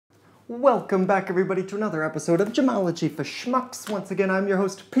Welcome back everybody to another episode of Gemology for Schmucks. Once again, I'm your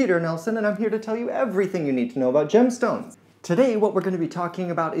host Peter Nelson and I'm here to tell you everything you need to know about gemstones. Today what we're going to be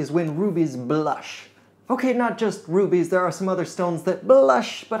talking about is when rubies blush. Okay, not just rubies, there are some other stones that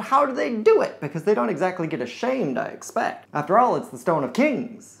blush, but how do they do it? Because they don't exactly get ashamed, I expect. After all, it's the stone of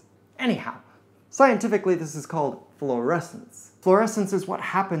kings. Anyhow, scientifically this is called fluorescence. Fluorescence is what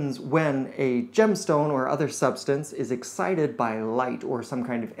happens when a gemstone or other substance is excited by light or some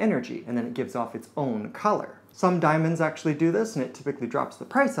kind of energy, and then it gives off its own color. Some diamonds actually do this, and it typically drops the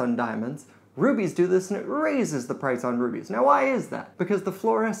price on diamonds. Rubies do this, and it raises the price on rubies. Now, why is that? Because the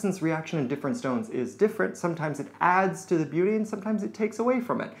fluorescence reaction in different stones is different. Sometimes it adds to the beauty, and sometimes it takes away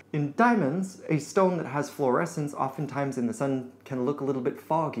from it. In diamonds, a stone that has fluorescence oftentimes in the sun can look a little bit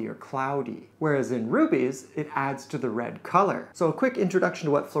foggy or cloudy. Whereas in rubies, it adds to the red color. So a quick introduction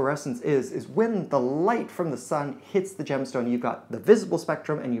to what fluorescence is when the light from the sun hits the gemstone, you've got the visible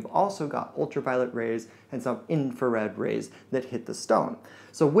spectrum, and you've also got ultraviolet rays and some infrared rays that hit the stone.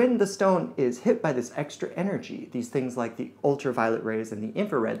 So when the stone is hit by this extra energy, these things like the ultraviolet rays and the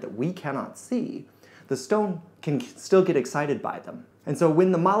infrared that we cannot see, the stone can still get excited by them. And so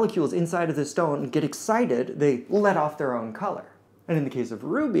when the molecules inside of the stone get excited, they let off their own color. And in the case of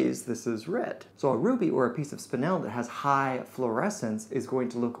rubies, this is red. So a ruby or a piece of spinel that has high fluorescence is going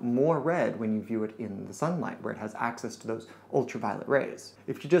to look more red when you view it in the sunlight, where it has access to those ultraviolet rays.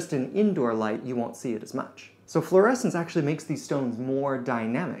 If you're just in indoor light, you won't see it as much. So fluorescence actually makes these stones more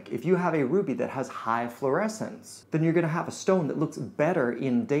dynamic. If you have a ruby that has high fluorescence, then you're going to have a stone that looks better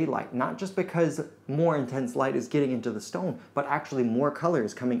in daylight, not just because more intense light is getting into the stone, but actually more color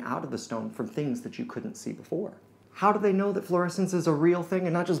is coming out of the stone from things that you couldn't see before. How do they know that fluorescence is a real thing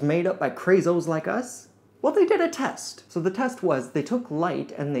and not just made up by crazos like us? Well, they did a test. So the test was they took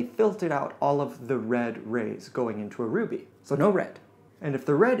light and they filtered out all of the red rays going into a ruby. So no red. And if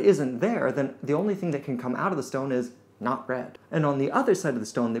the red isn't there, then the only thing that can come out of the stone is not red. And on the other side of the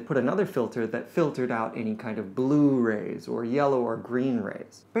stone, they put another filter that filtered out any kind of blue rays or yellow or green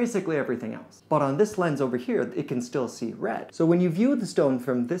rays. Basically everything else. But on this lens over here, it can still see red. So when you view the stone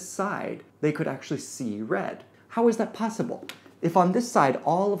from this side, they could actually see red. How is that possible? If on this side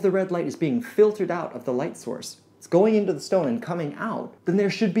all of the red light is being filtered out of the light source, it's going into the stone and coming out, then there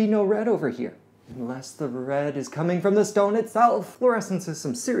should be no red over here. Unless the red is coming from the stone itself. Fluorescence is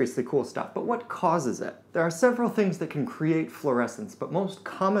some seriously cool stuff, but what causes it? There are several things that can create fluorescence, but most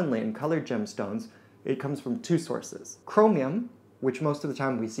commonly in colored gemstones, it comes from two sources. Chromium, which most of the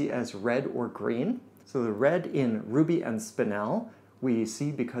time we see as red or green. So the red in ruby and spinel, we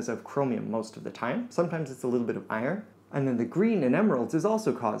see because of chromium most of the time. Sometimes it's a little bit of iron. And then the green in emeralds is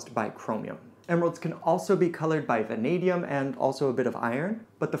also caused by chromium. Emeralds can also be colored by vanadium and also a bit of iron,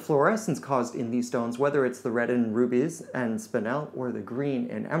 but the fluorescence caused in these stones, whether it's the red in rubies and spinel or the green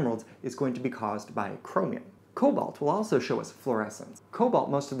in emeralds, is going to be caused by chromium. Cobalt will also show us fluorescence. Cobalt,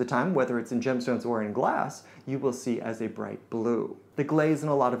 most of the time, whether it's in gemstones or in glass, you will see as a bright blue. The glaze in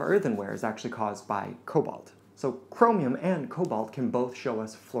a lot of earthenware is actually caused by cobalt. So chromium and cobalt can both show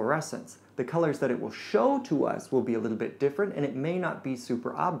us fluorescence. The colors that it will show to us will be a little bit different, and it may not be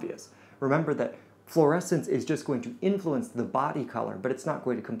super obvious. Remember that fluorescence is just going to influence the body color, but it's not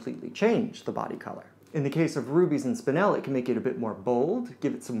going to completely change the body color. In the case of rubies and spinel, it can make it a bit more bold,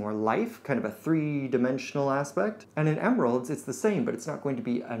 give it some more life, kind of a three-dimensional aspect. And in emeralds, it's the same, but it's not going to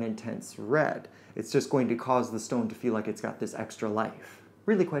be an intense red. It's just going to cause the stone to feel like it's got this extra life.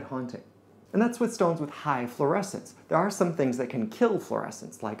 Really quite haunting. And that's with stones with high fluorescence. There are some things that can kill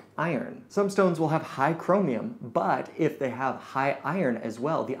fluorescence, like iron. Some stones will have high chromium, but if they have high iron as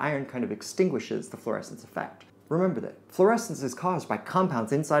well, the iron kind of extinguishes the fluorescence effect. Remember that fluorescence is caused by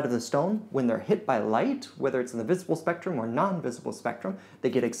compounds inside of the stone. When they're hit by light, whether it's in the visible spectrum or non-visible spectrum, they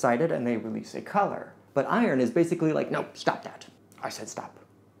get excited and they release a color. But iron is basically like, no, stop that. I said stop.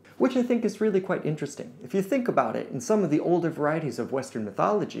 Which I think is really quite interesting. If you think about it, in some of the older varieties of Western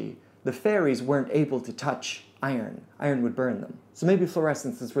mythology, the fairies weren't able to touch iron. Iron would burn them. So maybe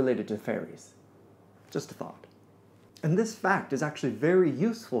fluorescence is related to fairies. Just a thought. And this fact is actually very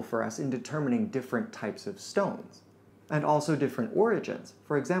useful for us in determining different types of stones, and also different origins.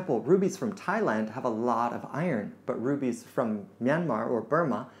 For example, rubies from Thailand have a lot of iron, but rubies from Myanmar or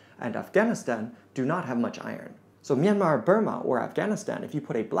Burma and Afghanistan do not have much iron. So Myanmar, Burma, or Afghanistan, if you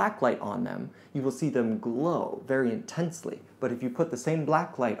put a black light on them, you will see them glow very intensely. But if you put the same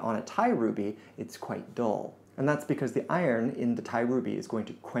black light on a Thai ruby, it's quite dull. And that's because the iron in the Thai ruby is going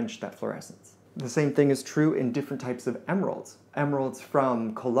to quench that fluorescence. The same thing is true in different types of emeralds. Emeralds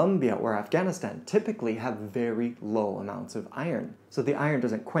from Colombia or Afghanistan typically have very low amounts of iron, so the iron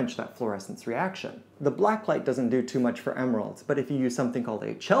doesn't quench that fluorescence reaction. The black light doesn't do too much for emeralds, but if you use something called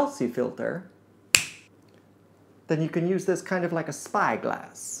a Chelsea filter, then you can use this kind of like a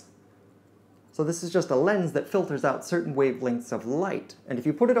spyglass. So this is just a lens that filters out certain wavelengths of light, and if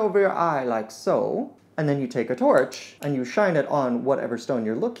you put it over your eye like so, and then you take a torch and you shine it on whatever stone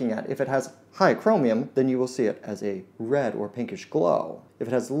you're looking at, if it has high chromium, then you will see it as a red or pinkish glow. If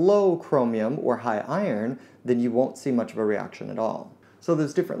it has low chromium or high iron, then you won't see much of a reaction at all. So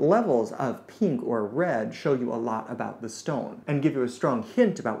those different levels of pink or red show you a lot about the stone and give you a strong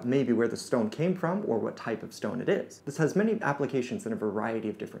hint about maybe where the stone came from or what type of stone it is. This has many applications in a variety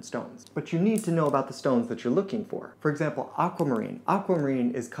of different stones, but you need to know about the stones that you're looking for. For example, aquamarine.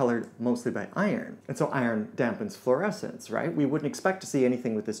 Aquamarine is colored mostly by iron, and so iron dampens fluorescence, right? We wouldn't expect to see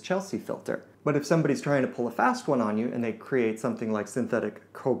anything with this Chelsea filter. But if somebody's trying to pull a fast one on you and they create something like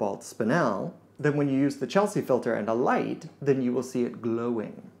synthetic cobalt spinel, then when you use the Chelsea filter and a light, then you will see it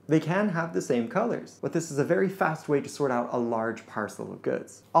glowing. They can have the same colors, but this is a very fast way to sort out a large parcel of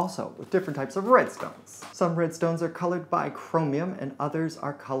goods. Also, with different types of redstones. Some redstones are colored by chromium and others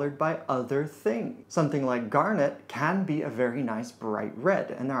are colored by other things. Something like garnet can be a very nice bright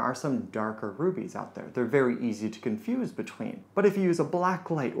red, and there are some darker rubies out there. They're very easy to confuse between. But if you use a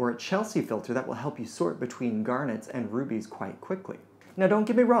black light or a Chelsea filter, that will help you sort between garnets and rubies quite quickly. Now don't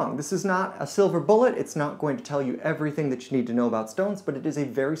get me wrong, this is not a silver bullet, it's not going to tell you everything that you need to know about stones, but it is a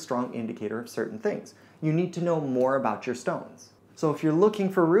very strong indicator of certain things. You need to know more about your stones. So if you're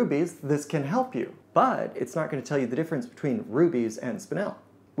looking for rubies, this can help you, but it's not going to tell you the difference between rubies and spinel.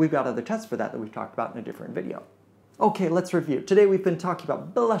 We've got other tests for that we've talked about in a different video. Okay, let's review. Today we've been talking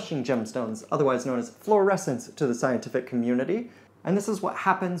about blushing gemstones, otherwise known as fluorescence to the scientific community, and this is what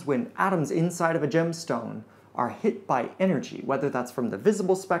happens when atoms inside of a gemstone are hit by energy, whether that's from the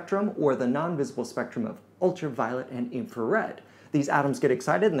visible spectrum or the non-visible spectrum of ultraviolet and infrared. These atoms get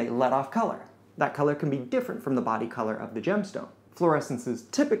excited and they let off color. That color can be different from the body color of the gemstone. Fluorescence is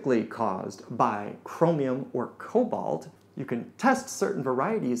typically caused by chromium or cobalt. You can test certain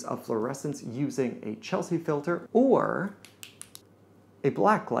varieties of fluorescence using a Chelsea filter or a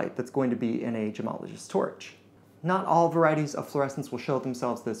black light that's going to be in a gemologist's torch. Not all varieties of fluorescence will show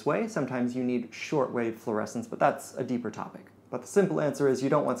themselves this way. Sometimes you need shortwave fluorescence, but that's a deeper topic. But the simple answer is you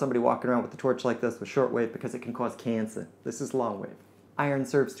don't want somebody walking around with a torch like this with shortwave because it can cause cancer. This is longwave. Iron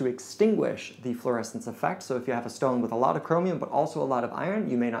serves to extinguish the fluorescence effect, so if you have a stone with a lot of chromium but also a lot of iron,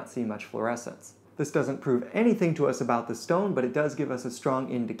 you may not see much fluorescence. This doesn't prove anything to us about the stone, but it does give us a strong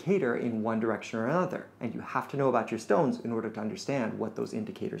indicator in one direction or another. And you have to know about your stones in order to understand what those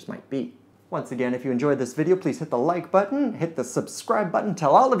indicators might be. Once again, if you enjoyed this video, please hit the like button, hit the subscribe button,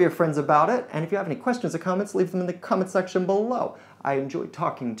 tell all of your friends about it, and if you have any questions or comments, leave them in the comment section below. I enjoy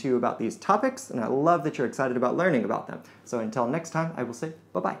talking to you about these topics, and I love that you're excited about learning about them. So until next time, I will say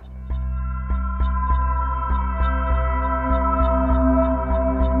bye-bye.